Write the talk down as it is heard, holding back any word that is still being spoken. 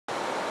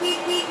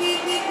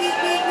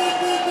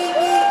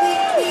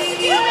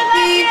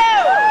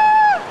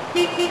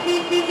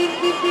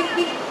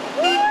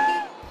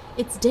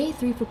It's day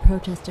 3 for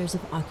protesters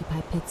of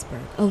Occupy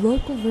Pittsburgh, a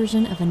local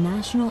version of a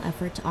national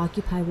effort to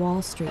occupy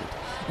Wall Street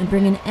and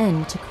bring an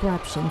end to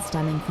corruption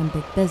stemming from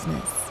big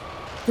business.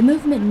 The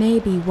movement may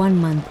be 1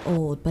 month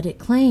old, but it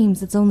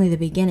claims it's only the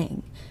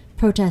beginning.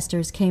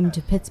 Protesters came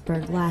to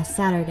Pittsburgh last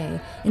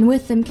Saturday, and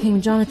with them came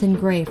Jonathan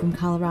Gray from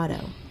Colorado.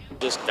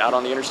 Just out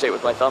on the interstate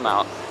with my thumb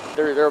out.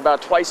 There are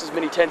about twice as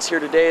many tents here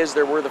today as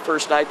there were the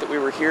first night that we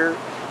were here.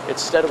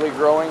 It's steadily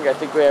growing. I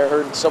think we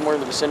heard somewhere in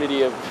the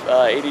vicinity of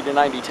 80 to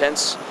 90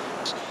 tents.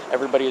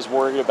 Everybody is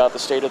worried about the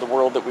state of the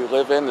world that we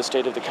live in, the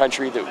state of the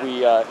country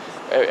that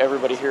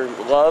everybody here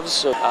loves.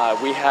 So,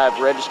 we have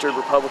registered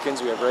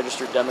Republicans, we have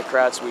registered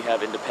Democrats, we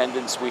have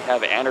independents, we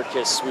have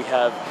anarchists, we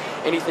have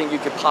anything you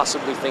could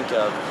possibly think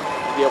of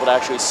to be able to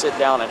actually sit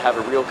down and have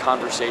a real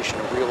conversation,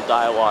 a real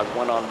dialogue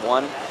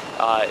one-on-one.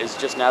 Is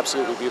just an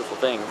absolutely beautiful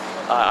thing.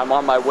 I'm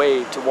on my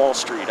way to Wall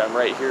Street. I'm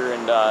right here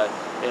in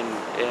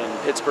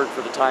Pittsburgh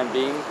for the time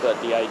being,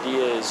 but the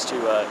idea is to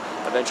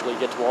eventually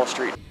get to Wall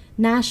Street.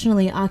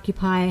 Nationally,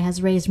 Occupy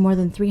has raised more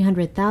than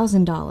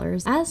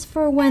 $300,000. As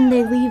for when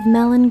they leave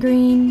Mellon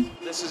Green,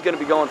 this is going to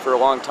be going for a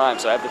long time,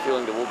 so I have the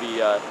feeling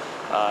that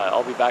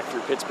I'll be back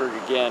through Pittsburgh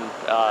again,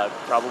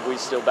 probably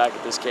still back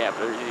at this camp.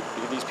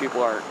 These people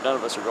none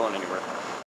of us are going anywhere.